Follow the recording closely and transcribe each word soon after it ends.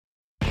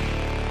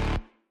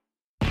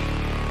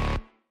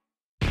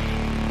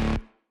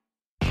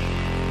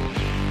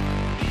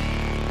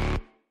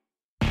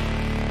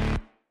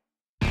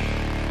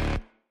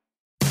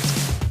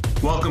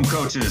Welcome,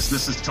 coaches.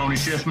 This is Tony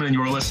Schiffman, and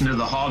you're listening to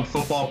the Hog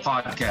Football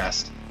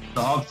Podcast.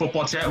 The Hog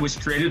Football Chat was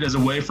created as a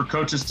way for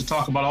coaches to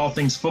talk about all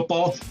things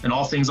football and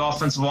all things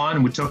offensive line,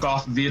 and we took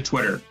off via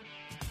Twitter.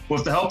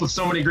 With the help of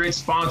so many great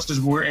sponsors,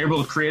 we were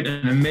able to create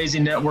an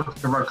amazing network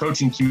of our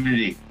coaching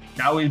community.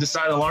 Now we've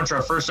decided to launch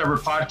our first ever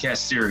podcast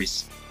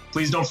series.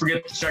 Please don't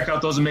forget to check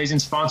out those amazing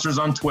sponsors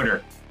on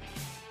Twitter.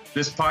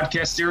 This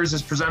podcast series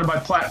is presented by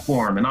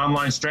Platform, an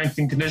online strength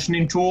and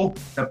conditioning tool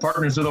that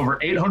partners with over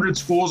 800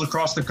 schools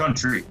across the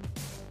country.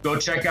 Go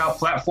check out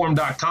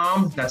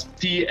platform.com, that's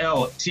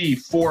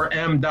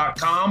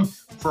PLT4M.com,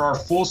 for our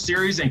full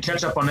series and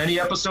catch up on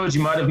any episodes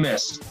you might have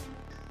missed.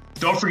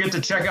 Don't forget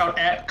to check out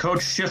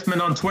 @Coach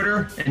Schiffman on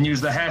Twitter and use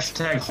the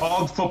hashtag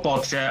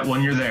HogFootballChat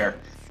when you're there.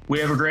 We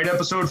have a great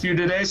episode for you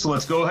today, so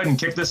let's go ahead and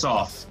kick this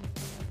off.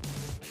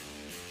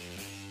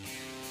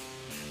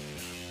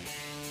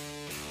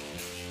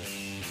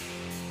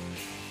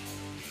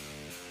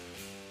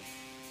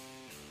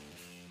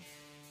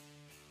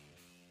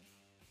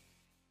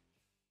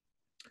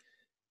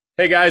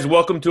 Hey guys,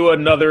 welcome to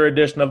another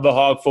edition of the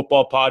Hog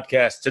Football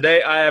Podcast.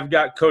 Today I have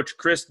got Coach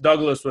Chris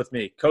Douglas with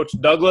me. Coach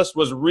Douglas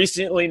was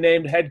recently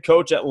named head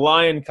coach at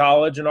Lyon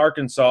College in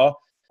Arkansas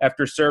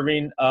after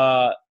serving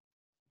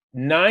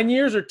 9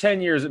 years or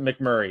 10 years at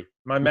McMurray.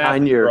 My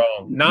math is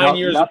wrong. 9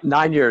 years.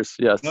 9 years,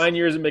 yes. 9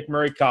 years at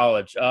McMurray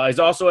College. He's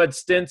also had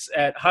stints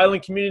at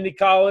Highland Community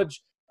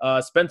College,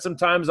 spent some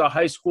time as a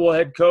high school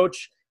head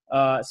coach,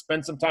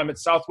 spent some time at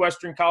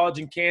Southwestern College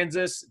in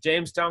Kansas,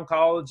 Jamestown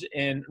College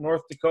in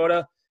North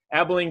Dakota,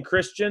 Abilene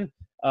Christian,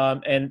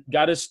 and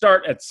got his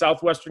start at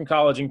Southwestern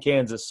College in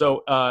Kansas.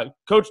 So,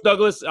 Coach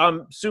Douglas,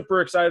 I'm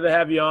super excited to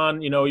have you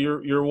on. You know,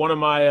 you're one of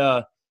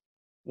my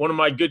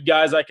good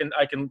guys I can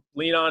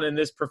lean on in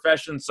this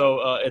profession.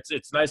 So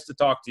it's nice to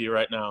talk to you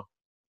right now.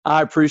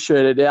 I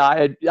appreciate it.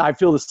 Yeah, I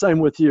feel the same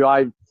with you.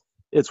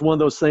 It's one of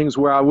those things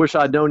where I wish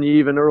I'd known you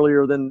even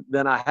earlier than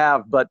I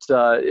have, but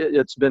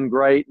it's been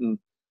great, and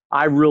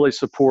I really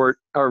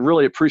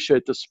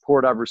appreciate the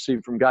support I've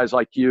received from guys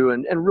like you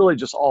and really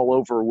just all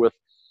over with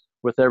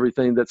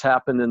everything that's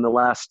happened in the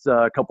last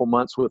couple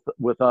months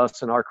with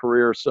us and our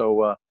career.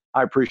 So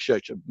I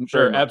appreciate you.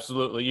 Sure,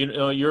 absolutely. You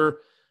know, you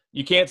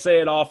can't say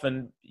it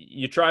often.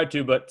 You try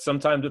to, but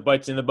sometimes it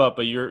bites you in the butt.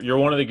 But you're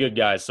one of the good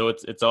guys. So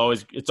it's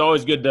always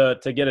good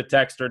to get a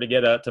text or to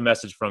get a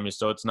message from you.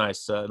 So it's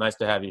nice to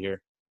have you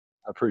here.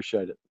 I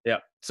appreciate it. Yeah.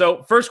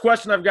 So first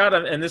question I've got,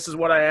 and this is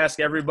what I ask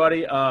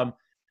everybody.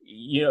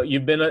 You know,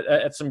 you've been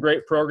at some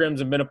great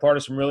programs and been a part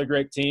of some really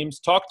great teams.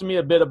 Talk to me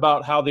a bit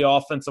about how the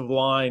offensive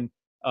line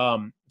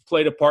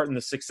played a part in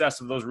the success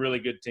of those really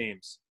good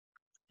teams.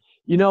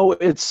 You know,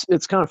 it's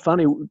kind of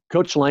funny.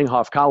 Coach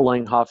Langhoff, Kyle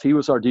Langhoff, he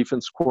was our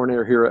defense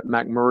coordinator here at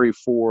McMurray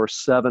for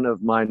 7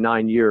 of my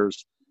 9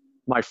 years.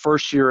 My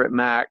first year at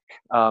Mac,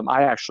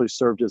 I actually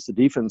served as the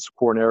defense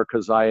coordinator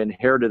because I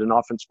inherited an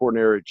offense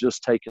coordinator who had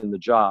just taken the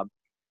job.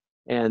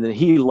 And then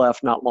he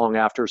left not long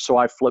after, so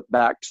I flipped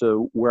back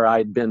to where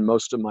I'd been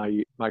most of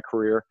my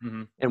career,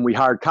 and we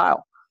hired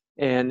Kyle.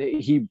 And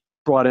he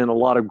brought in a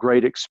lot of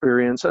great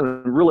experience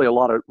and really a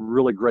lot of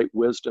really great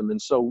wisdom.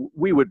 And so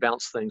we would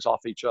bounce things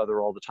off each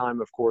other all the time,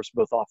 of course,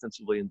 both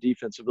offensively and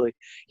defensively.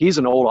 He's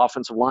an old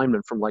offensive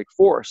lineman from Lake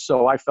Forest,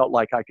 so I felt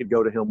like I could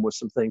go to him with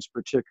some things,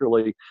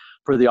 particularly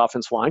for the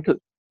offensive line, because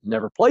I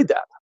never played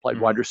that. I played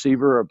wide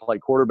receiver, I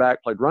played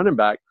quarterback, played running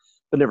back,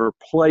 but never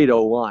played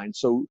O-line.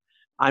 So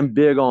I'm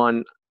big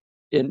on,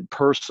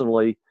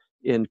 personally,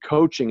 in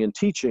coaching and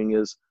teaching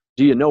is,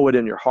 do you know it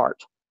in your heart?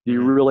 Do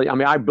you really,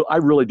 I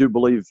really do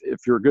believe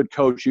if you're a good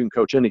coach, you can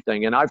coach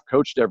anything. And I've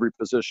coached every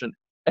position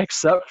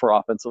except for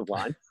offensive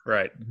line.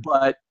 Right.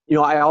 But, you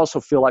know, I also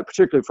feel like,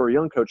 particularly for a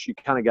young coach, you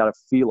kind of got to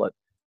feel it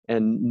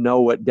and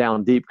know it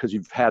down deep because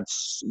you've had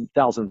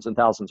thousands and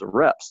thousands of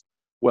reps.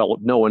 Well,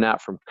 knowing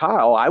that from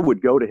Kyle, I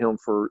would go to him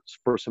for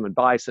some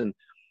advice. And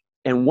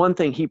one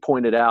thing he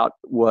pointed out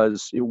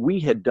was we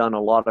had done a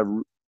lot of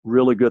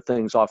really good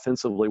things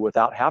offensively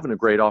without having a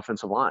great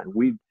offensive line.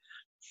 We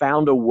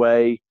found a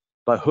way,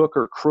 by hook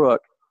or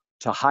crook,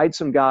 to hide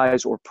some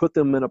guys or put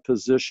them in a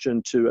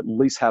position to at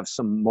least have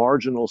some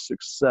marginal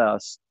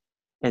success.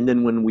 And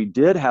then when we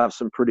did have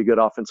some pretty good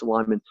offensive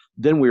linemen,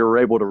 then we were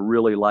able to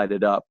really light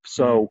it up.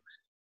 So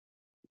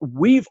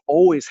we've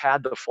always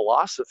had the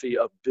philosophy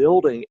of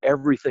building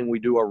everything we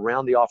do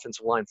around the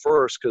offensive line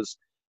first, because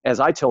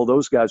as I tell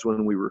those guys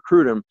when we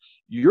recruit them,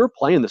 you're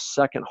playing the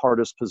second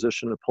hardest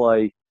position to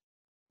play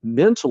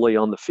mentally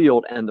on the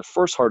field and the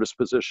first hardest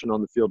position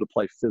on the field to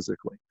play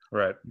physically.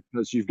 Right.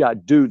 Because you've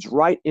got dudes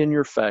right in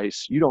your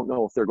face. You don't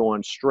know if they're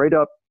going straight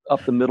up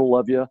the middle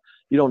of you.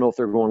 You don't know if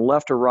they're going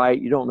left or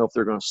right. You don't know if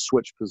they're going to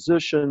switch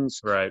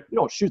positions. Right. You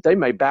don't shoot. They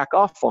may back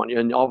off on you,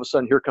 and all of a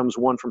sudden here comes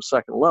one from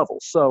second level.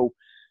 So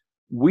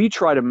we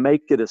try to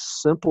make it as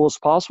simple as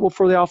possible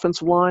for the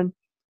offensive line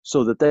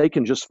so that they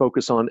can just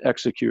focus on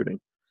executing.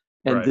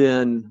 And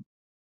then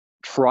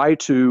try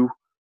to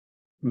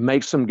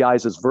make some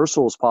guys as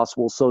versatile as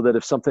possible so that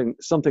if something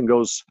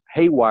goes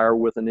haywire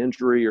with an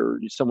injury or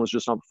someone's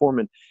just not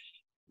performing,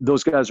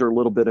 those guys are a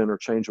little bit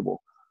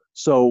interchangeable.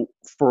 So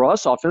for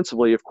us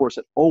offensively, of course,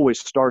 it always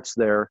starts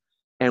there.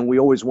 And we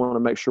always want to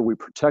make sure we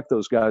protect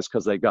those guys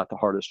because they got the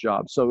hardest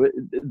job. So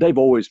they've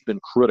always been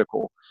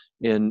critical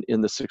in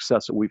the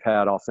success that we've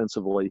had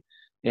offensively.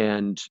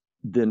 And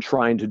then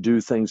trying to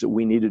do things that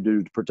we need to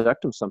do to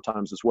protect them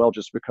sometimes as well,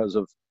 just because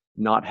of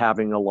not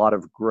having a lot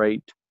of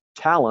great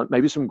talent,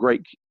 maybe some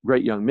great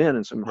young men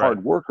and some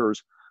hard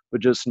workers, but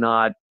just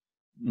not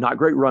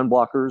great run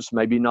blockers,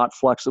 maybe not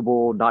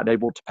flexible, not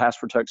able to pass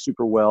protect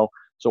super well.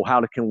 So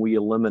how can we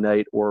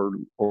eliminate or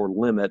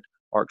limit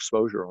our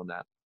exposure on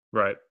that?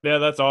 Right. Yeah,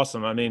 that's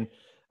awesome. I mean,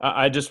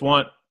 I just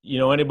want,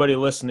 anybody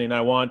listening, I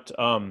want,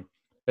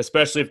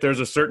 especially if there's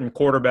a certain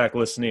quarterback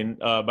listening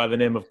by the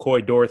name of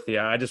Coy Dorothy,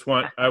 I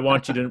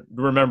want you to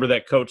remember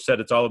that coach said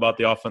it's all about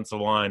the offensive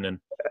line and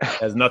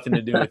has nothing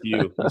to do with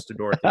you, Mr.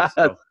 Dorothy.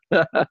 So.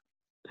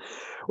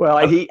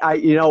 Well,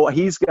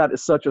 he's got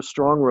such a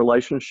strong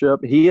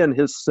relationship. He and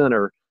his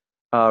center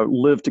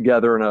lived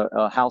together in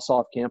a house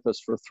off campus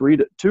for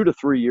 2 to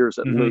 3 years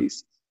at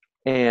least.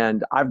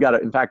 And I've got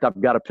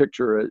a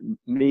picture of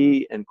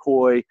me and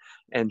Coy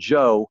and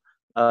Joe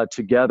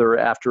together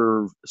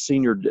after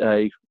senior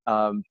day,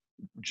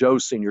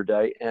 Joe's senior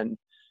day, and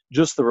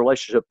just the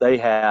relationship they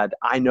had.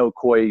 I know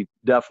Coy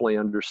definitely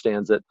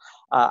understands it.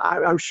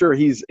 I'm sure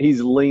he's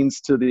leans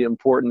to the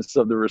importance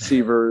of the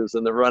receivers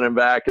and the running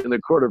back and the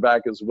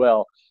quarterback as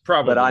well.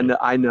 Probably. But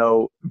I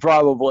know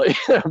probably,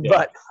 yeah.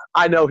 But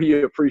I know he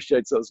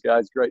appreciates those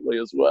guys greatly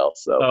as well.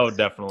 So. Oh,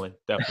 definitely.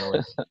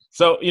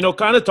 So,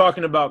 kind of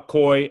talking about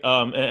Coy,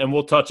 and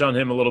we'll touch on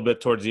him a little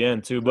bit towards the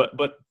end too, but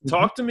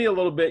talk to me a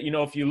little bit,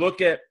 if you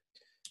look at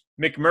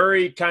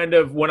McMurray, kind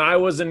of when I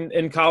was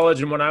in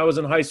college and when I was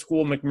in high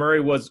school,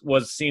 McMurray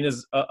was seen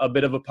as a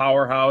bit of a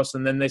powerhouse,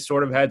 and then they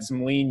sort of had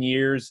some lean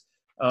years.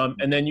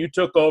 And then you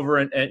took over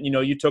and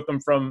you took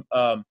them from,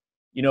 a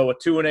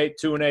 2-8,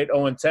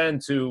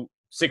 0-10 to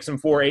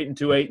 6-4,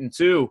 8-2,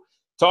 8-2.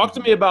 Talk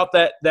to me about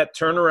that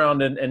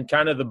turnaround and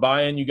kind of the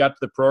buy-in you got to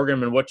the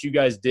program and what you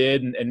guys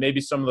did and maybe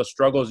some of the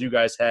struggles you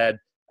guys had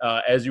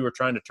as you were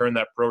trying to turn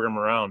that program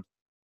around.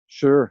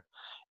 Sure.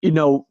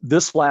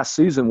 This last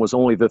season was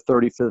only the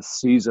 35th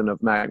season of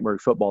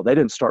McMurray football. They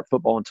didn't start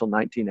football until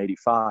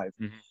 1985.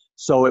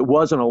 So it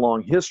wasn't a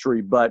long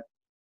history, but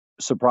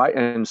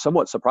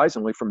somewhat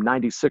surprisingly, from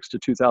 96 to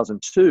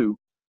 2002,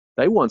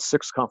 they won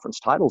 6 conference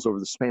titles over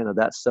the span of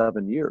that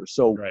 7 years.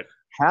 So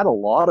had a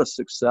lot of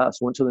success,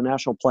 went to the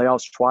national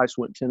playoffs twice,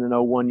 went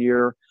 10-0 one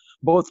year,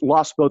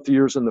 lost both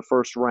years in the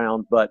first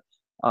round, but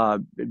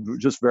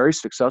just very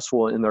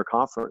successful in their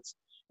conference.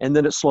 And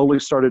then it slowly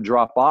started to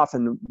drop off.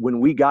 And when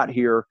we got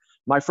here,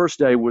 my first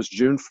day was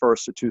June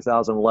 1st of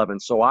 2011.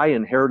 So I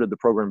inherited the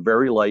program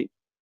very late.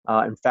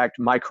 In fact,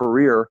 my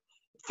career,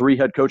 3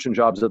 head coaching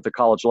jobs at the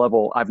college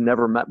level, I've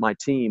never met my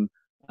team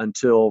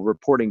until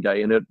reporting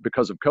day. And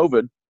because of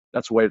COVID,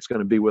 that's the way it's going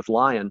to be with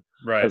Lion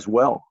as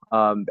well.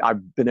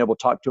 I've been able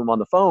to talk to him on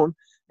the phone,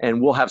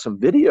 and we'll have some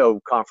video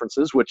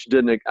conferences, which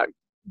didn't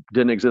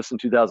exist in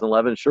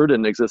 2011, sure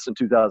didn't exist in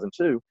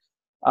 2002.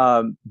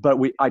 But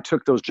I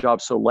took those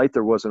jobs so late,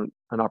 there wasn't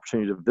an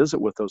opportunity to visit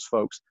with those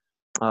folks,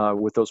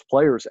 with those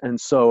players. And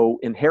so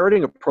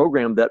inheriting a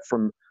program that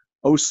from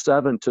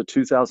 2007 to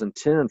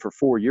 2010 for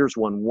 4 years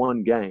won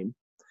 1 game,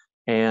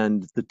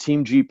 and the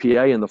team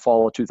GPA in the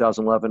fall of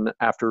 2011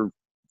 after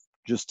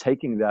just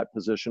taking that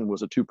position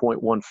was a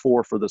 2.14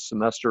 for the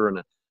semester and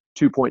a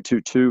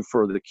 2.22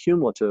 for the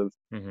cumulative.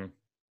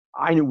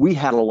 We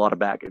had a lot of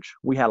baggage.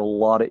 We had a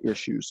lot of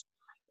issues.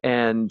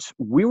 And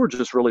we were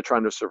just really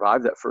trying to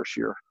survive that first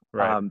year.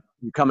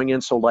 Coming in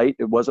so late,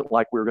 it wasn't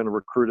like we were going to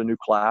recruit a new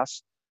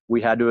class.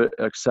 We had to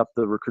accept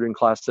the recruiting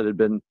class that had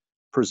been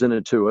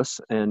presented to us.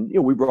 And,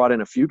 we brought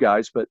in a few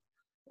guys, but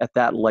at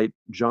that late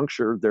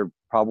juncture, they're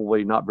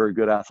probably not very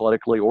good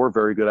athletically or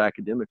very good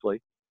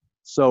academically.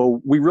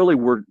 So we really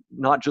were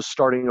not just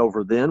starting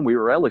over then. We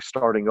were really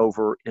starting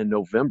over in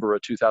November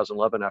of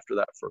 2011 after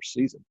that first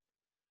season.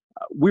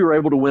 We were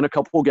able to win a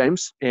couple of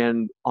games,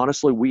 and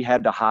honestly, we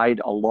had to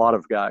hide a lot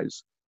of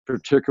guys,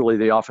 particularly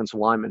the offensive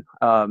linemen.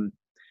 Our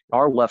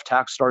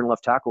starting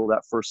left tackle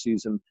that first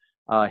season,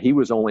 he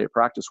was only at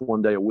practice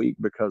 1 day a week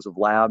because of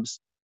labs.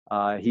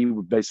 He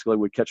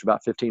would catch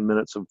about 15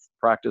 minutes of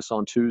practice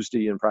on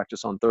Tuesday and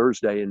practice on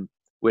Thursday, and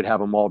we'd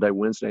have him all day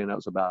Wednesday, and that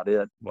was about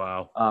it.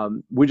 Wow.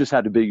 We just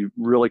had to be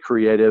really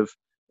creative,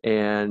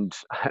 and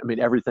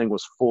everything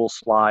was full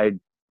slide,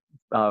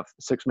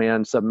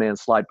 6-man, 7-man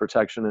slide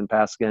protection and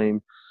pass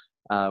game.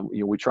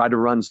 We tried to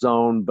run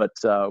zone, but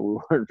we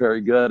weren't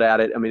very good at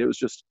it. It was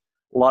just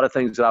a lot of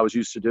things that I was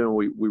used to doing.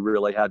 We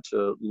really had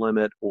to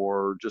limit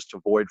or just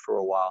avoid for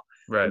a while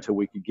until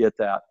we could get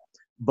that.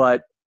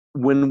 But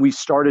when we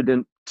started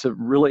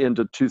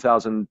into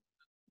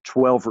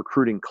 2012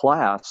 recruiting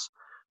class,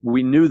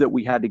 we knew that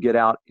we had to get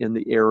out in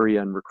the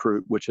area and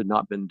recruit, which had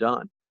not been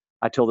done.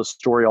 I tell this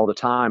story all the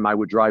time. I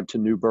would drive to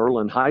New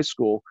Berlin High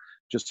School,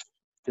 just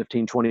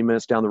 15, 20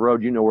 minutes down the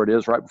road. You know where it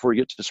is, right before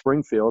you get to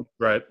Springfield.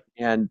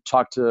 And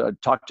talk to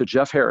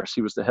Jeff Harris.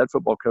 He was the head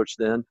football coach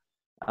then,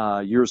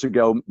 years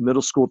ago,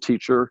 middle school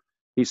teacher,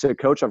 he said,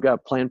 Coach, I've got a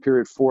planned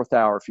period 4th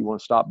hour if you want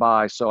to stop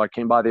by. So I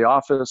came by the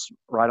office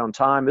right on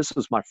time. This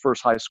was my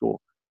first high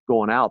school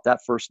going out that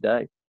first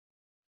day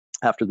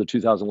after the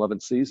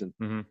 2011 season.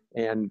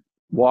 And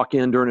walk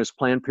in during his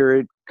planned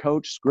period.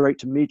 Coach, it's great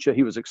to meet you.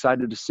 He was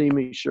excited to see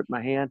me. He shook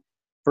my hand.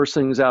 First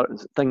thing out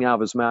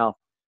of his mouth,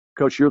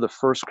 Coach, you're the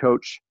first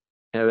coach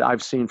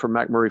I've seen from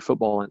McMurray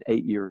football in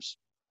 8 years.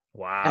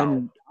 Wow.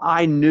 And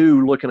I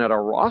knew looking at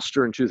our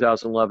roster in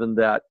 2011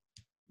 that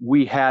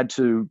we had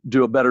to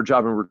do a better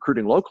job in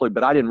recruiting locally,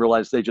 but I didn't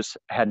realize they just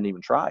hadn't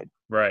even tried.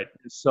 Right.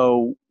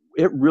 So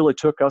it really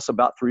took us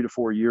about 3 to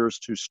 4 years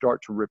to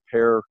start to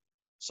repair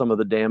some of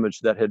the damage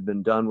that had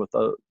been done with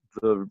the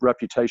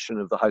reputation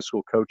of the high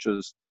school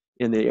coaches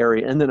in the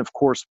area. And then, of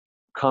course,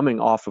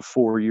 coming off of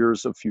 4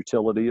 years of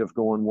futility of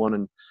going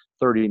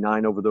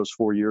 1-39 over those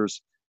 4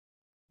 years,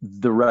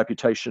 the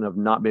reputation of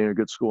not being a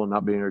good school and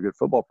not being a good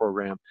football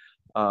program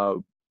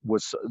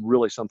was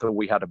really something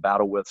we had to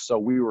battle with. So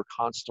we were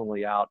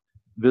constantly out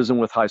visiting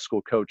with high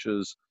school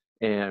coaches,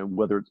 and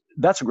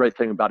that's a great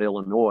thing about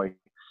Illinois.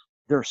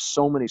 There are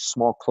so many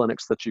small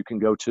clinics that you can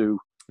go to.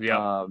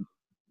 Yeah.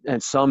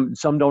 And some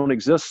don't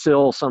exist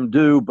still, some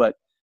do, but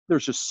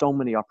there's just so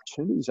many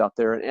opportunities out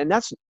there. And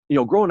that's,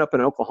 growing up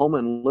in Oklahoma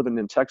and living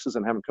in Texas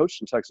and having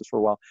coached in Texas for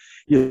a while,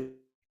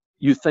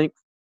 you think,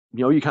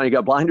 you kind of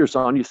got blinders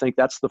on, you think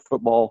that's the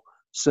football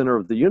center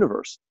of the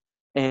universe.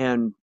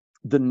 And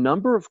the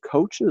number of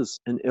coaches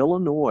in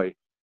Illinois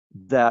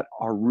that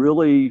are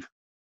really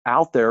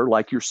out there,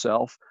 like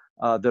yourself,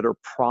 that are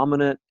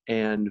prominent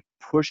and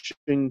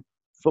pushing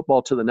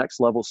football to the next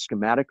level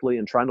schematically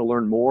and trying to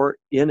learn more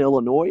in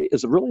Illinois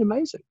is really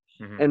amazing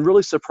and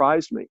really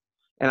surprised me.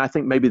 And I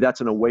think maybe that's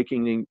an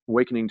awakening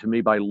to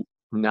me by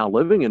now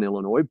living in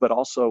Illinois, but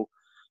also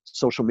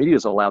social media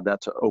has allowed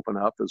that to open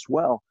up as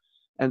well.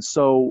 And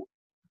so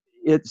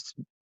it's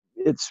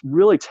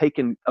really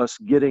taken us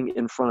getting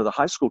in front of the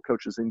high school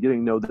coaches and getting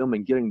to know them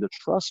and getting to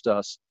trust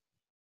us.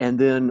 And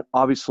then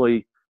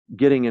obviously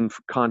getting in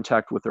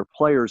contact with their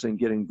players and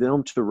getting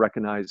them to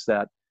recognize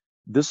that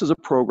this is a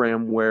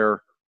program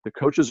where the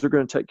coaches are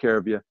going to take care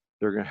of you.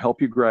 They're going to help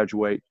you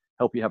graduate,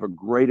 help you have a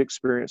great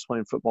experience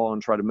playing football,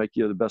 and try to make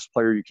you the best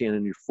player you can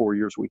in your 4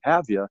 years we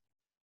have you.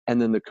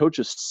 And then the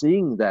coaches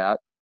seeing that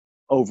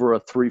over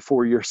a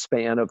 3-4 year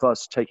span of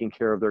us taking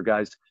care of their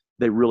guys,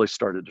 they really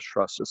started to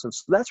trust us. And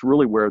so that's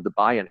really where the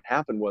buy-in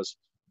happened, was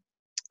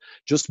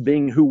just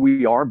being who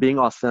we are, being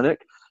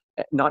authentic,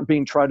 not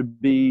being trying to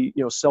be,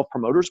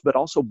 self-promoters, but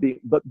also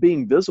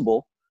being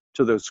visible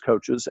to those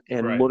coaches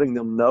and letting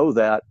them know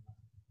that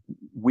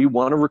we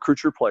want to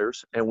recruit your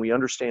players and we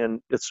understand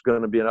it's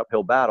going to be an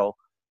uphill battle,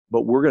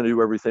 but we're going to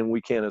do everything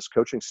we can as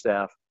coaching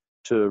staff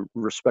to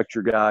respect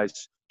your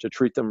guys, to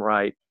treat them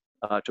right,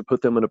 to put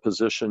them in a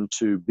position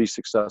to be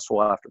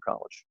successful after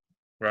college.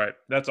 Right.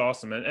 That's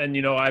awesome. And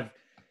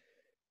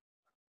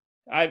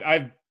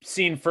I've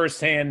seen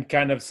firsthand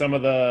kind of some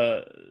of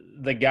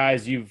the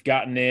guys you've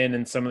gotten in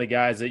and some of the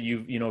guys that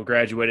you've,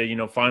 graduated,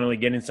 finally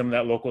getting some of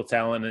that local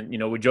talent.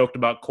 And, we joked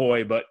about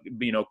Coy, but,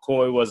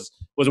 Coy was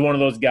one of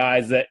those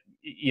guys that,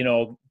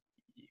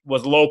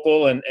 was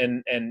local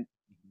and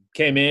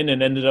came in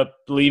and ended up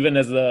leaving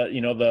as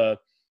the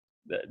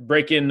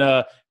breaking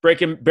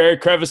Barry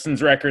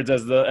Crevison's records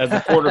as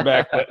the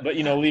quarterback, but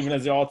leaving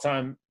as the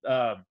all-time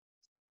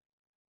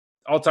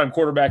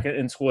quarterback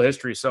in school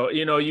history. So,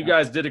 you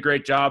guys did a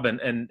great job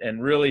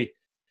and really,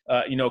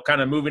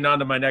 kind of moving on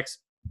to my next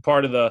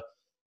part of the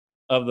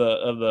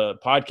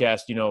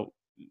podcast,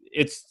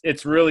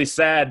 it's really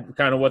sad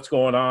kind of what's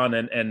going on.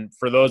 And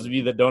for those of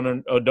you that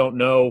don't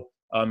know,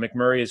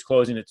 McMurray is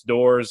closing its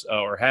doors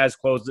or has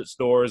closed its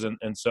doors.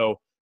 And so,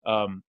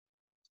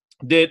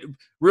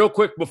 real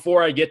quick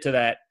before I get to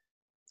that,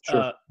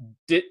 Sure.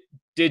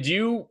 Did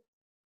you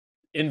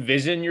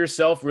envision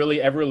yourself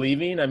really ever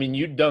leaving? I mean,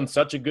 you'd done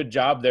such a good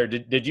job there.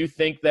 Did you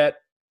think that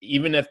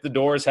even if the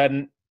doors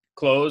hadn't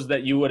closed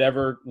that you would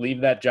ever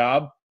leave that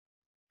job?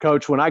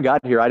 Coach, when I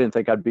got here, I didn't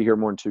think I'd be here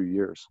more than 2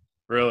 years.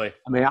 Really?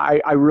 I mean,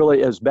 I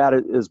really, as bad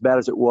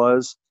as it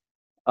was,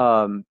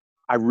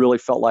 I really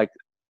felt like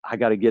I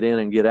got to get in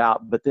and get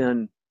out. But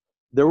then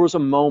there was a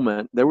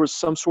moment, there was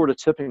some sort of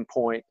tipping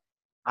point.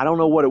 I don't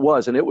know what it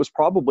was. And it was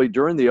probably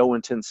during the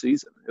 0-10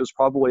 season. It was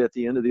probably at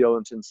the end of the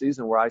 0-10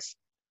 season where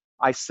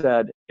I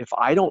said, if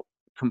I don't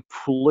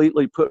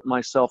completely put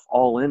myself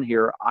all in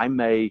here, I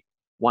may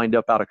wind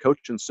up out of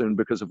coaching soon,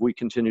 because if we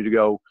continue to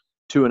go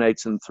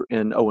 2-8 and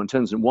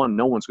 0-10s and 1,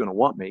 no one's going to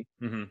want me.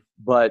 Mm-hmm.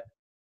 But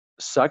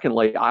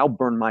secondly, I'll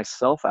burn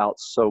myself out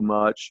so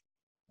much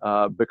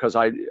because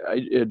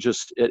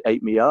it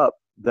ate me up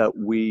that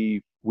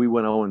we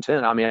went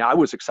 0-10. I mean, I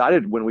was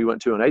excited when we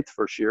went 2-8 the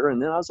first year,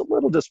 and then I was a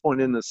little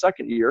disappointed in the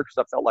second year because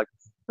I felt like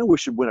we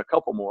should win a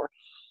couple more.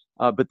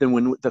 But then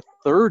when the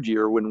third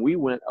year, when we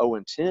went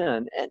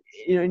 0-10, and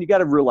you got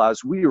to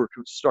realize we were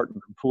starting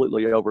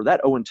completely over.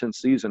 That 0-10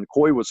 season,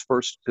 Coy was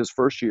his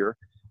first year.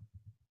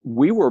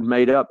 We were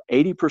made up,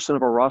 80%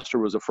 of our roster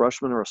was a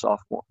freshman or a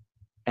sophomore.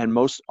 And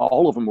most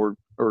of them were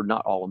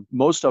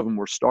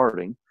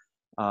starting,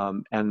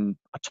 and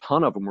a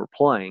ton of them were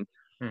playing.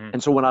 Mhm.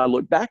 And so when I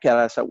look back at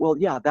it, I said, well,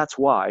 yeah, that's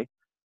why.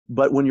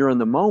 But when you're in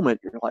the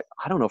moment, you're like,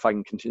 I don't know if I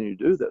can continue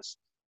to do this.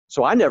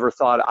 So I never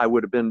thought I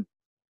would have been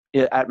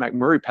at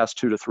McMurray past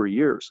 2 to 3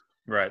 years.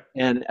 Right.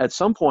 And at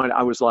some point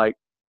I was like,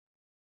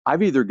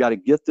 I've either got to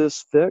get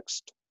this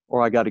fixed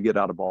or I got to get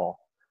out of ball.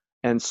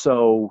 And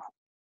so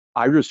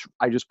I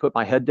just put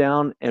my head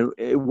down, and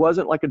it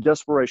wasn't like a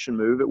desperation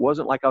move. It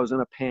wasn't like I was in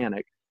a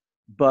panic,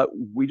 but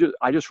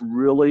I just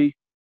really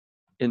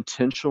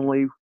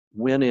intentionally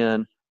went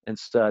in and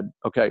said,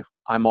 okay,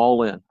 I'm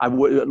all in. I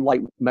would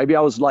like, maybe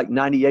I was like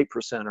 98%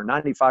 or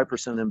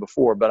 95% in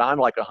before, but I'm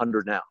like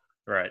 100 now.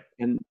 Right.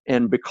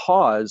 And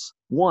because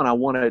one, I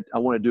want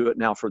to do it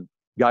now for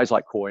guys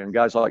like Coy and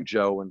guys like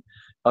Joe and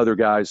other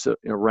guys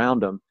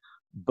around them,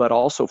 but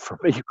also for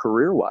me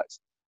career wise,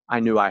 I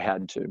knew I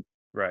had to.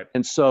 Right.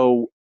 And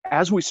so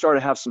as we start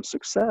to have some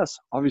success,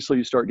 obviously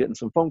you start getting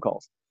some phone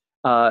calls.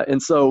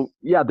 And so,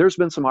 yeah, there's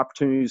been some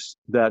opportunities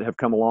that have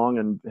come along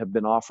and have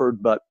been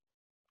offered, but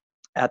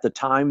at the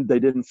time they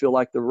didn't feel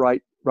like the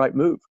right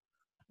move.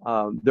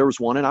 There was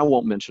one, and I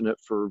won't mention it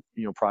for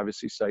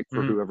privacy's sake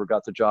for whoever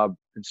got the job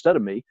instead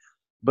of me,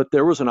 but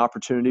there was an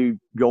opportunity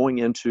going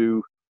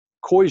into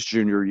Coy's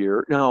junior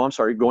year. No, I'm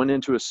sorry, going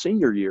into a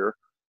senior year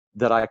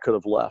that I could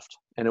have left,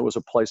 and it was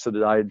a place that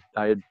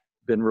I had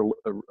been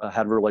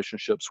had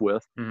relationships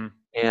with,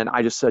 and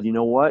I just said, you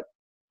know what,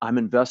 I'm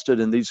invested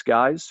in these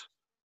guys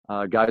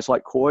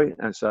like Coy,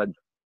 and I said,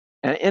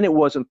 and it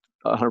wasn't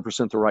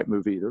 100% the right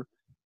move either.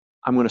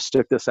 I'm going to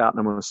stick this out and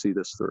I'm going to see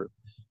this through.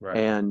 Right.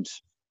 And,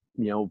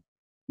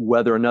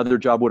 whether another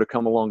job would have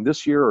come along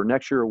this year or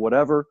next year or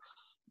whatever,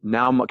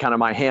 now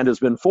my hand has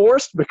been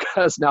forced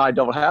because now I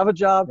don't have a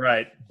job.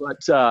 Right. But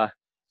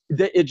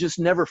it just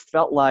never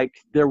felt like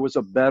there was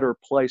a better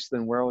place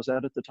than where I was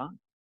at the time.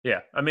 Yeah.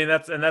 I mean,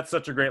 that's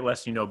such a great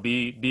lesson,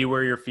 be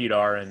where your feet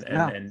are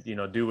and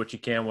do what you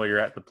can while you're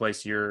at the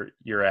place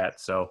you're at.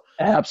 So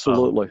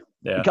absolutely.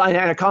 Yeah. And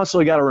I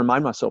constantly got to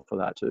remind myself of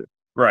that too.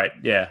 Right.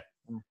 Yeah.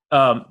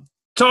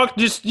 Talk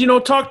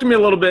to me a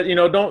little bit,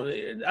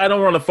 I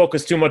don't want to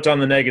focus too much on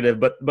the negative,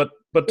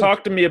 but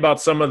talk to me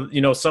about some of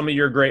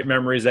your great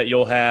memories that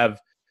you'll have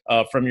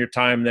from your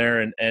time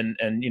there.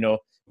 And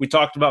we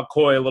talked about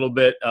Coy a little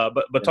bit,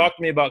 but talk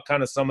to me about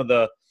kind of some of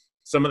the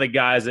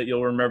guys that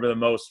you'll remember the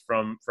most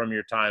from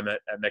your time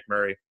at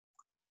McMurray.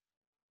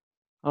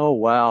 Oh,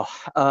 wow.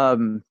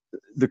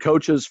 The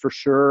coaches for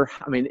sure.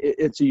 I mean,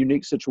 it's a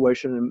unique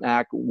situation in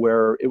MAC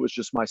where it was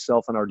just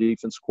myself and our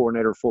defense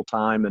coordinator full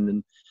time, and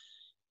then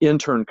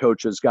intern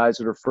coaches, guys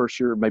that are first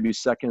year, maybe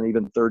second,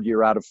 even third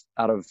year out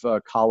of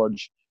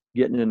college,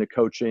 getting into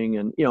coaching,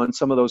 and and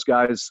some of those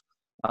guys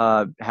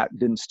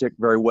didn't stick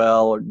very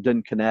well or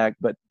didn't connect,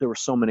 but there were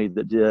so many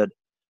that did.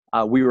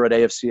 We were at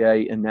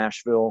AFCA in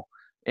Nashville,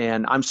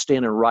 and I'm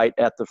standing right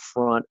at the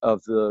front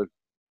of the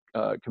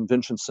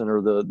convention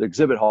center, the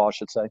exhibit hall, I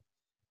should say.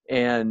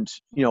 And,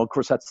 of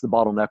course, that's the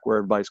bottleneck where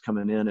everybody's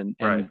coming in. And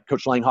right.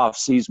 Coach Langhoff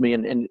sees me,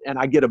 and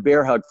I get a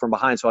bear hug from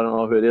behind, so I don't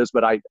know who it is.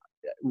 But a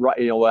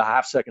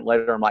half second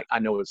later, I'm like, I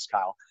know it's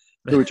Kyle.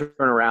 So we turn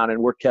around,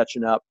 and we're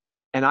catching up.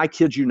 And I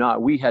kid you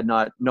not,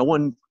 no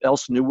one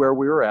else knew where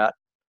we were at.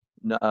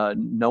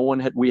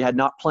 We had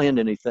not planned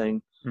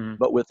anything.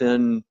 But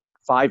within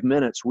 5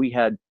 minutes, we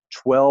had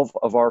 12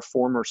 of our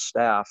former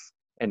staff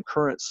and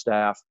current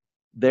staff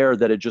there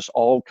that had just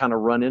all kind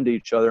of run into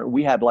each other.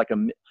 We had I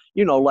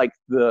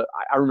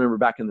remember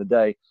back in the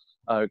day,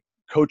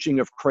 coaching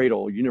of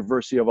Cradle,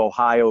 University of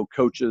Ohio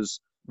coaches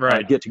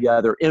get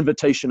together,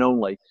 invitation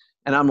only.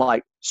 And I'm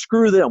like,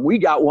 screw them. We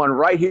got one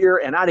right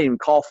here, and I didn't even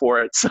call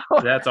for it. So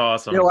that's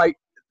awesome.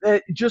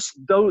 Just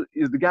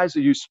the guys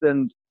that you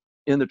spend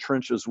in the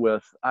trenches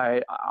with,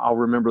 I'll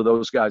remember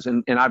those guys.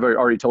 And I've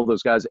already told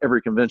those guys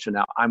every convention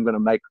now,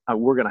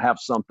 we're going to have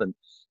some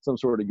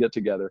sort of get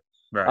together.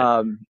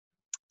 Right.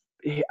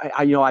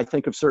 I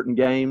think of certain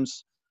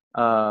games,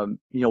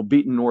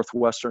 beating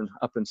Northwestern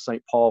up in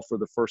St. Paul for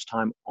the first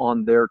time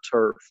on their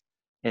turf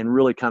and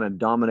really kind of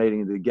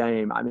dominating the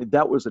game. I mean,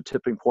 that was a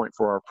tipping point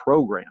for our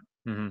program.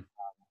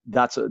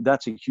 That's a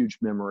huge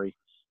memory.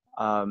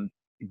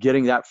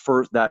 Getting that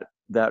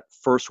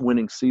first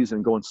winning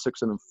season, going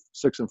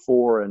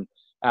 6-4, and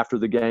after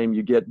the game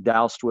you get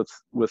doused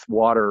with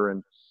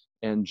water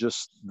and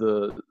just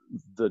the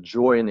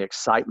joy and the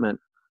excitement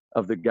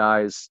of the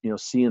guys,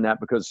 seeing that,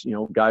 because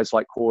guys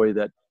like Coy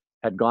that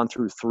had gone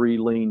through 3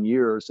 lean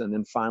years and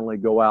then finally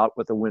go out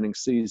with a winning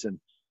season.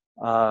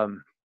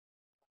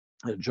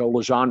 Joe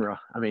Legendre,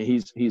 I mean,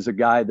 he's a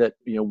guy that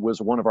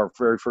was one of our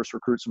very first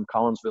recruits from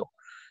Collinsville,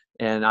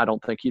 and I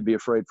don't think he'd be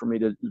afraid for me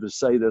to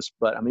say this,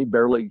 but I mean,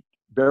 barely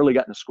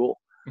got into school.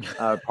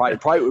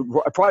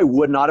 Probably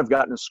would not have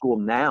gotten to school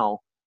now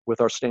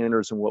with our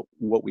standards and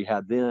what we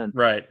had then.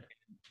 Right.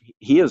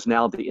 He is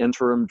now the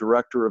interim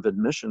director of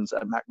admissions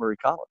at McMurray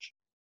College.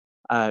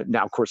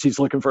 Now, of course, he's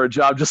looking for a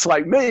job just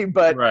like me,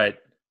 but right.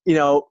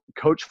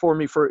 Coach for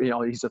me for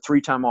he's a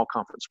 3-time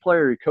all-conference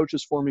player. He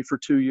coaches for me for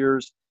 2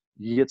 years.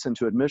 He gets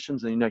into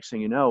admissions, and the next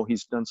thing you know,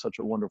 he's done such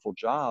a wonderful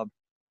job.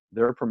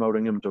 They're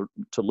promoting him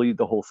to lead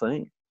the whole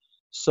thing.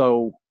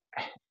 So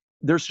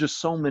there's just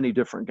so many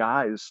different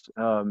guys.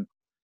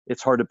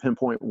 It's hard to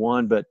pinpoint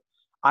one, but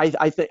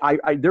I think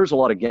there's a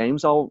lot of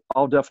games I'll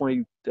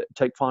definitely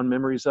take fond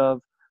memories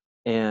of,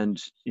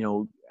 and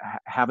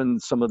having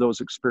some of those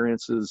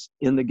experiences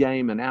in the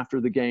game and after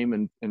the game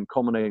and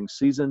culminating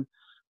season.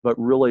 But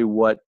really,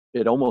 what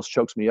it almost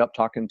chokes me up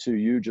talking to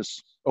you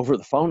just over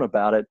the phone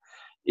about it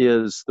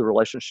is the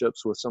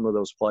relationships with some of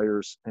those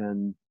players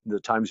and the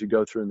times you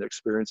go through and the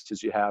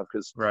experiences you have.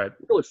 Because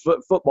really,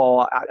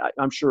 football,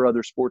 I'm sure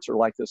other sports are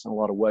like this in a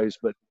lot of ways,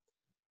 but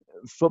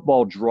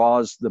football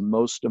draws the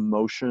most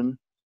emotion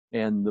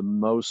and the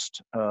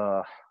most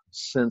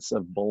sense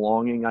of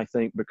belonging, I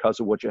think, because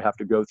of what you have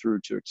to go through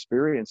to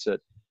experience it.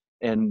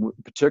 And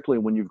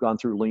particularly when you've gone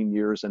through lean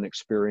years and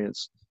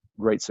experienced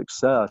great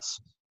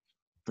success,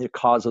 it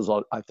causes,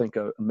 I think,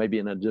 maybe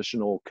an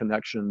additional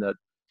connection that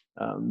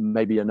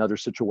maybe another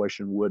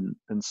situation wouldn't.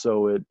 And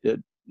so it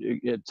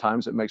at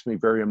times it makes me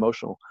very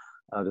emotional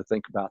to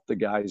think about the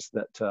guys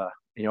that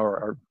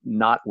we're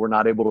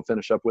not able to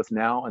finish up with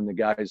now, and the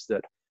guys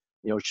that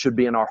should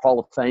be in our Hall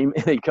of Fame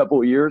in a couple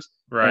of years,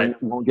 right?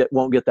 And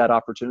won't get that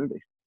opportunity.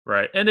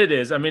 Right, and it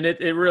is. I mean, it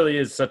really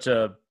is such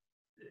an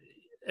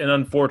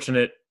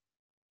unfortunate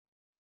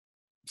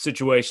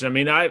situation. I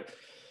mean,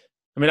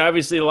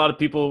 obviously, a lot of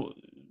people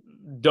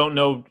don't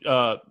know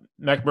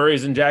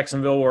McMurray's in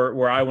Jacksonville,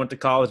 where I went to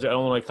college at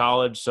Illinois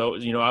College, so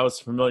I was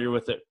familiar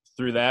with it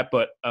through that.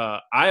 But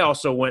I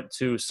also went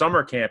to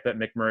summer camp at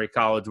McMurray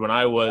College when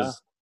I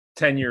was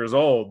 10 years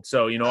old.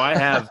 So I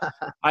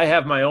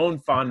have my own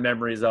fond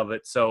memories of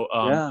it. So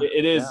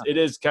it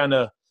is kind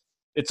of,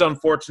 it's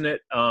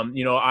unfortunate.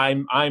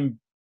 I'm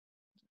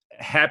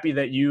happy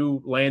that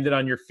you landed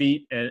on your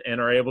feet and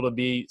are able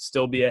to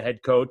still be a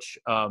head coach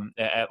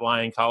at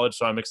Lyon College.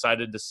 So I'm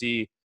excited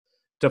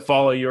to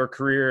follow your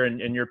career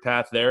and your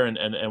path there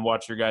and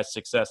watch your guys'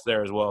 success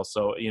there as well.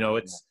 So,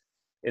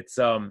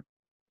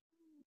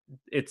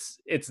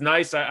 it's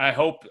nice. I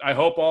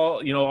hope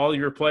all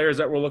your players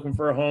that were looking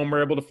for a home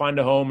were able to find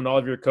a home, and all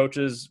of your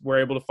coaches were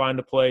able to find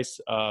a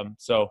place. You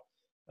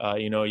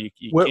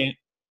can't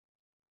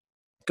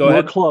go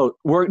ahead. We're close.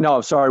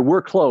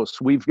 We're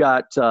close. We've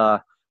got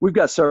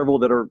several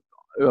that are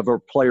of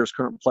our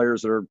current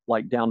players that are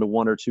like down to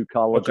one or two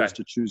colleges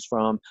to choose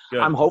from. Good.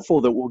 I'm hopeful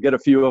that we'll get a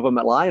few of them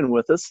at Lyon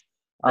with us.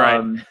 Right.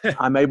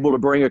 I'm able to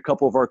bring a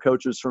couple of our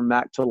coaches from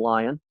Mac to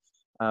Lyon.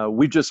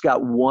 We've just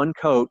got one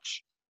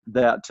coach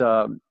that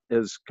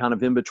is kind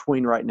of in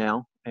between right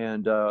now,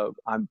 and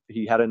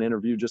he had an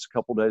interview just a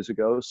couple days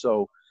ago.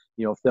 So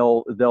if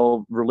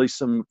they'll release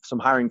some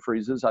hiring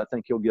freezes, I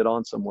think he'll get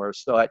on somewhere.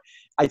 So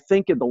I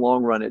think in the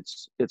long run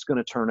it's going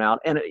to turn out.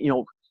 And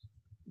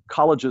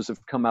colleges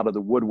have come out of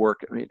the woodwork.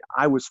 I mean,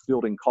 I was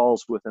fielding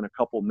calls within a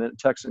couple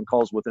minutes, texting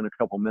calls within a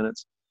couple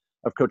minutes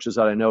of coaches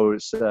that I know who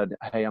said,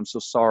 "Hey, I'm so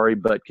sorry,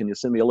 but can you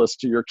send me a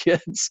list of your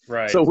kids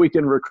so we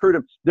can recruit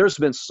them?" There's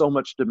been so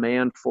much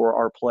demand for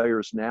our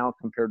players now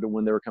compared to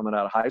when they were coming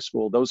out of high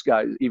school. Those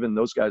guys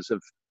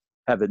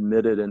have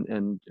admitted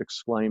and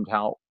explained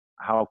how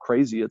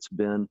crazy it's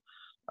been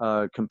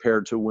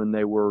compared to when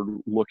they were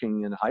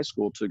looking in high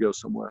school to go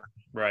somewhere.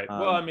 Right.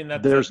 Well, I mean,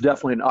 there's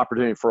definitely an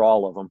opportunity for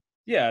all of them.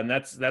 Yeah, and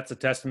that's a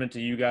testament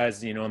to you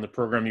guys, in the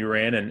program you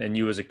ran and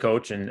you as a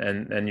coach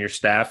and your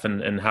staff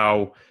and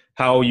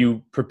how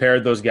you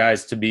prepared those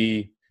guys to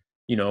be,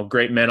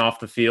 great men off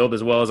the field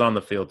as well as on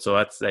the field. So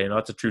that's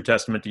a true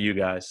testament to you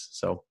guys.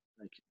 So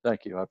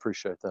thank you. I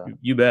appreciate that.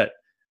 You bet.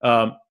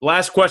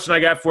 Last question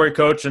I got for you,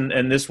 Coach,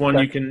 and this one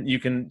you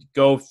can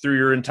go through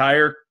your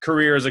entire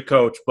career as a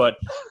coach. But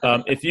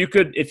if you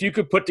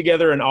could put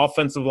together an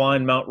offensive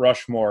line Mount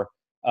Rushmore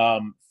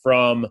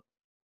from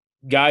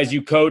guys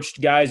you coached,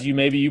 guys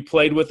you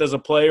played with as a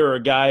player, or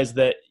guys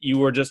that you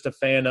were just a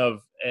fan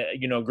of,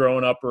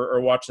 growing up or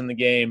watching the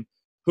game,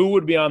 who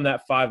would be on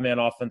that 5-man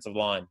offensive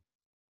line?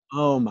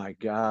 Oh my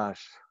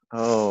gosh.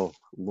 Oh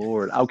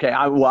Lord. Okay.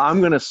 I'm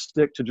going to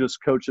stick to just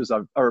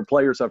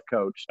players I've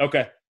coached.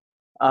 Okay.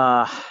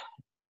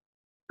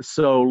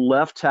 So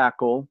left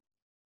tackle,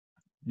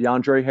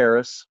 DeAndre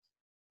Harris.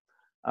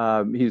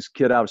 He's a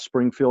kid out of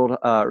Springfield,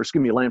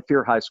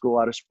 Lanphier High School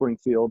out of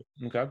Springfield.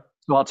 Okay.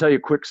 So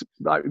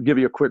I'll give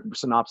you a quick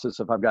synopsis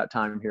if I've got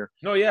time here.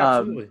 No, yeah,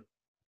 absolutely.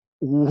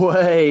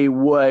 Way,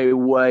 way,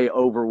 way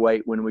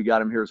overweight when we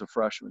got him here as a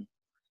freshman.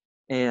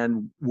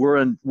 And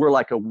we're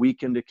like a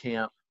week into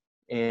camp,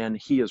 and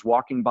he is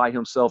walking by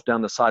himself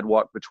down the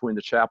sidewalk between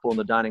the chapel and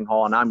the dining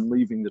hall, and I'm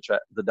leaving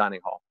the dining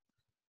hall.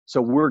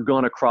 So we're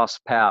going to cross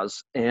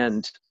paths,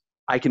 and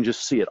I can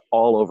just see it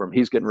all over him.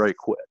 He's getting ready to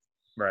quit.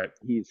 Right.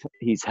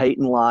 He's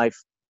hating life.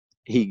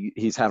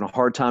 He's having a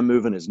hard time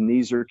moving. His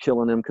knees are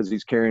killing him because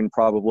he's carrying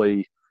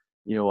probably,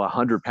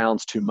 100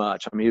 pounds too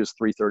much. I mean, he was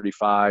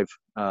 335,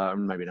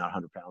 maybe not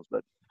 100 pounds,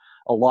 but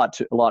a lot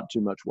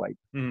too much weight.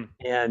 Mm.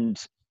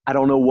 And I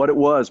don't know what it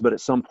was, but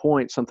at some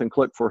point something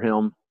clicked for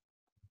him,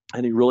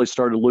 and he really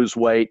started to lose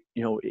weight.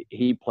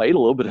 He played a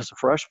little bit as a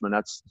freshman.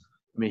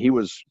 He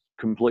was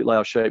completely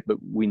out of shape, but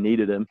we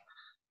needed him.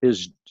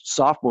 His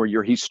sophomore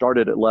year, he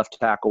started at left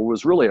tackle,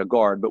 was really a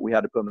guard, but we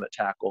had to put him at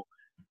tackle.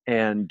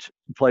 and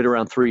played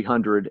around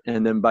 300.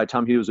 And then by the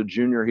time he was a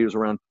junior, he was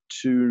around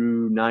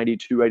 290,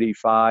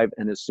 285.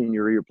 And his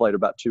senior year played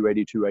about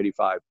 280,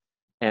 285.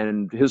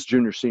 And his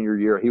senior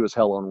year, he was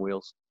hell on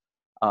wheels,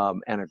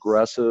 and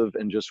aggressive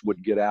and just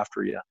would get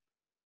after you.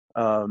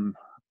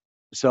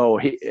 So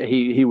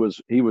he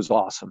was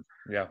awesome.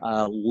 Yeah.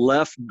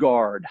 Left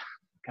guard.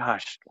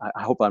 Gosh,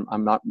 I hope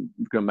I'm not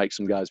going to make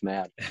some guys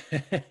mad.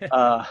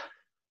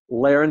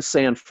 Laren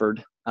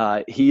Sanford.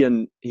 He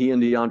and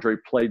DeAndre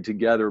played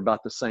together about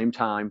the same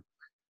time.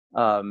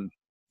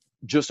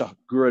 Just a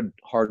good,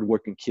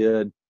 hard-working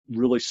kid.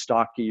 Really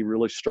stocky,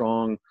 really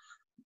strong.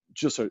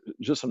 Just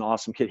an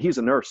awesome kid. He's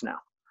a nurse now.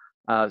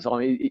 So I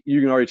mean,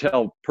 you can already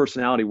tell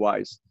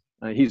personality-wise,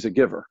 he's a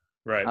giver.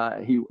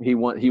 Right. He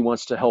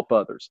wants to help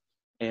others,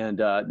 and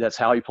that's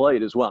how he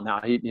played as well.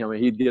 Now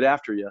he'd get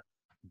after you,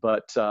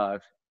 but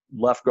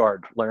left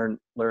guard, Laren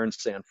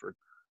Sanford.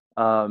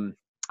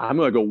 I'm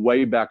going to go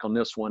way back on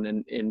this one,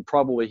 and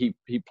probably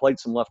he played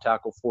some left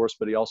tackle for us,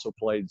 but he also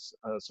played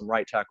some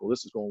right tackle.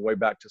 This is going way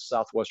back to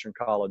Southwestern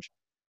College.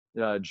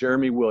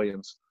 Jeremy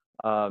Williams.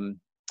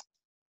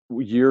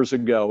 Years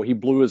ago, he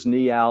blew his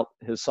knee out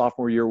his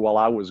sophomore year while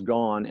I was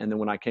gone, and then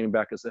when I came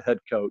back as the head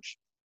coach,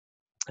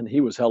 and he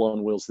was hell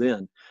on wheels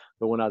then.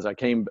 But when I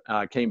came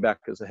back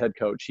as a head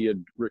coach, he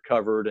had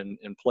recovered and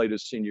played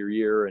his senior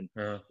year. And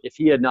if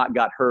he had not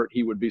got hurt,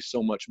 he would be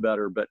so much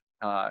better. But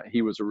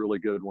he was a really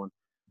good one.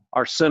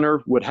 Our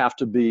center would have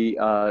to be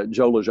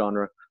Joe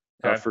Legendre,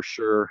 for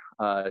sure.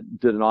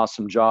 Did an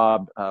awesome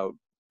job.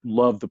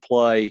 Loved the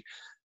play.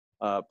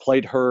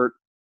 Played hurt.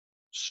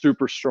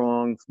 Super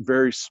strong.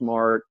 Very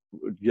smart.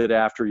 Would get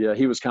after you.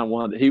 He was kind of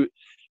one of he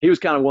was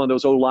kind of one of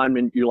those old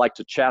linemen you like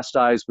to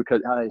chastise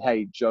because,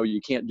 hey, Joe, you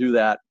can't do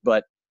that.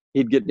 But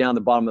he'd get down the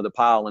bottom of the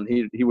pile and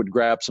he would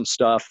grab some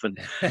stuff and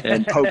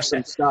poke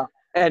some stuff.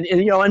 And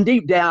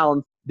deep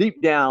down,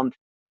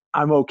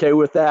 I'm okay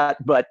with that.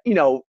 But,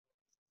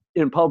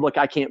 in public,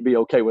 I can't be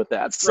okay with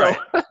that. So, right.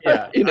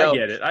 Yeah,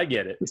 I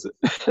get it.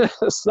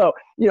 So,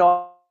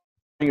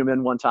 bring him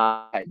in one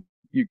time.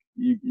 You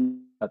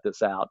got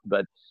this out.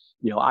 But,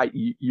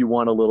 you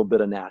want a little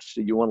bit of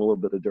nasty. You want a little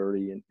bit of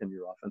dirty in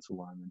your offensive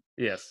lineman.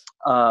 Yes.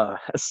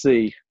 Let's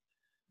see.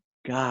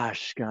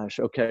 Gosh.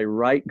 Okay,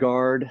 right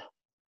guard.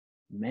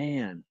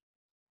 Man.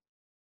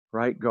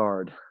 Right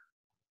guard.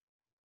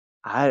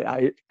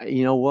 I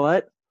you know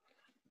what?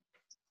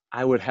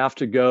 I would have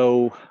to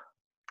go.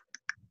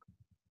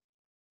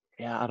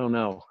 Yeah, I don't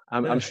know.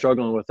 I'm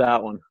struggling with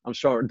that one. I'm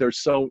sorry.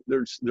 There's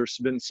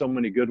been so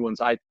many good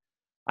ones.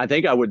 I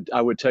think I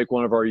would take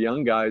one of our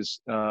young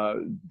guys,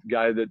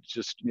 guy that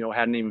just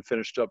hadn't even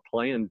finished up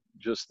playing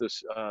just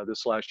this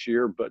last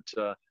year, but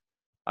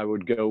I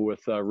would go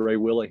with Ray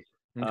Willie.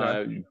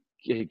 Okay.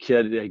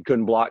 Kid, he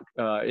couldn't block.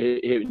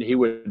 He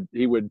would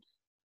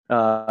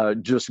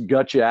just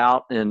gut you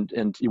out,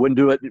 and he wouldn't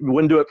do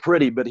it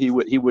pretty, but he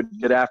would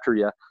get after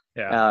you.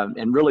 Yeah.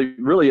 And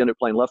really ended up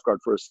playing left guard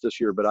for us this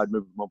year, but I'd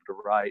move him over to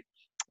right.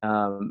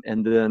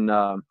 And then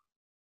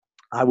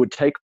I would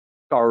take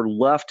our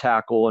left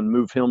tackle and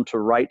move him to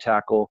right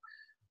tackle.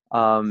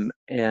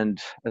 And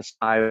as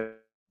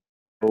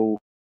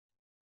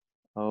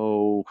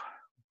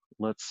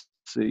let's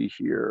see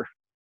here.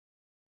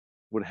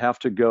 Would have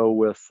to go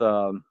with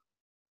I've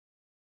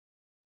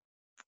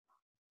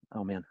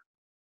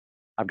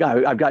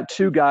got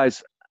two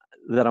guys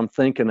that I'm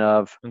thinking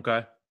of.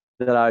 Okay.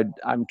 That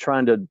I'm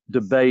trying to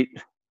debate.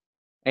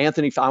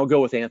 I'll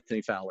go with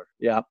Anthony Fowler.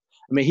 Yeah. I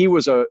mean,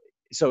 his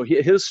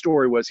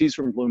story was he's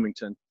from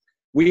Bloomington.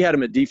 We had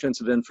him at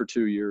defensive end for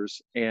 2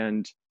 years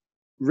and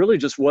really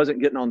just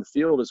wasn't getting on the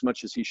field as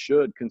much as he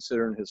should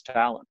considering his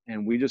talent.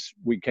 And we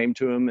came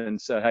to him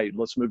and said, hey,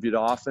 let's move you to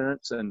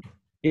offense. And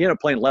he ended up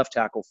playing left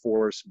tackle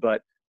for us,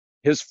 but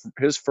his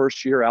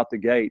first year out the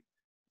gate,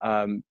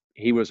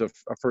 he was a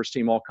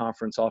first-team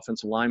all-conference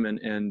offensive lineman,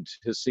 and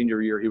his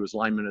senior year, he was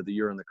lineman of the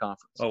year in the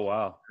conference. Oh,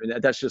 wow.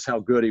 And that's just how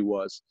good he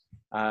was.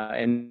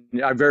 And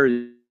I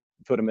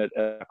put him at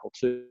tackle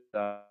too.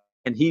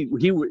 And he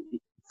would,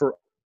 for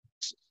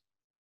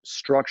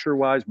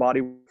structure-wise,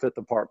 body fit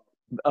the part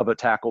of a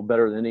tackle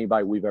better than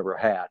anybody we've ever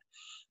had.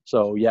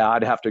 So yeah,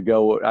 I'd have to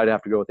go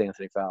with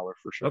Anthony Fowler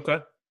for sure.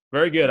 Okay.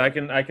 Very good. I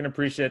can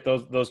appreciate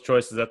those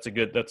choices. That's a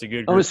good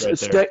group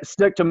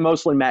stick to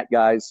mostly MAC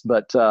guys,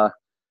 but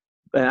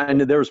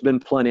and there's been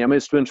plenty. I mean,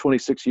 it's been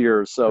 26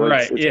 years, so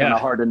it's kind of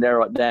hard to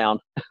narrow it down.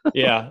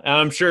 Yeah,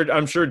 I'm sure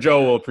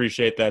Joe will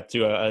appreciate that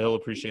too. He'll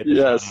appreciate the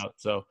shout out.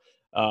 So,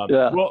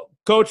 well,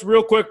 Coach,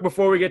 real quick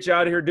before we get you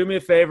out of here, do me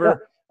a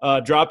favor.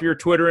 Drop your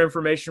Twitter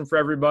information for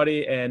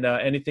everybody and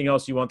anything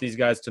else you want these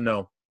guys to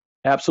know.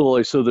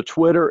 Absolutely. So the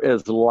Twitter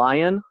is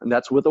Lyon, and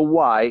that's with a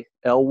Y,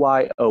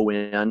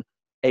 Lyon,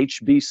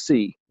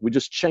 HBC. We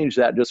just changed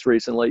that just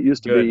recently. It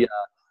used to be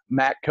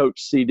Mac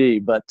Coach CD,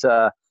 but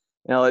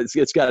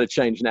it's got to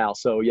change now.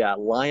 So yeah,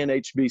 Lyon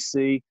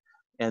HBC,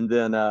 and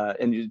then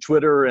and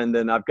Twitter, and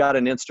then I've got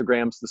an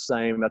Instagram's the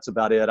same. That's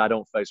about it. I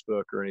don't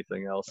Facebook or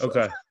anything else. So.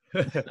 Okay.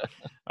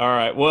 All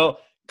right. Well,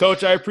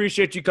 Coach, I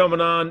appreciate you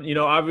coming on. You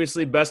know,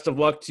 obviously, best of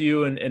luck to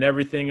you and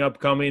everything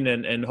upcoming,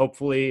 and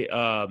hopefully,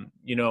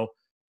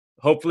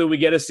 hopefully we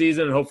get a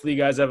season, and hopefully you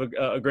guys have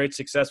a great,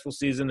 successful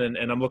season,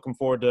 and I'm looking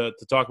forward to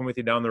talking with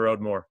you down the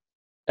road more.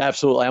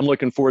 Absolutely. I'm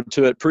looking forward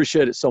to it.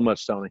 Appreciate it so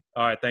much, Tony.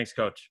 All right. Thanks,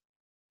 Coach.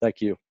 Thank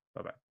you.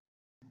 Bye-bye.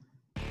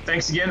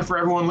 Thanks again for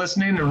everyone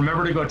listening, and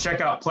remember to go check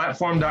out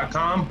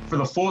platform.com for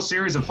the full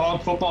series of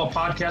Hog Football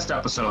podcast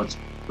episodes.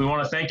 We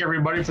want to thank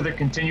everybody for their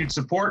continued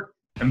support,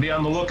 and be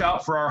on the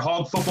lookout for our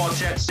Hog Football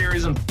Chat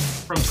series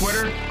from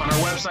Twitter on our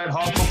website,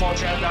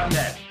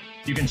 hogfootballchat.net.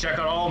 You can check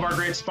out all of our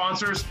great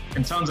sponsors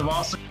and tons of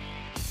awesome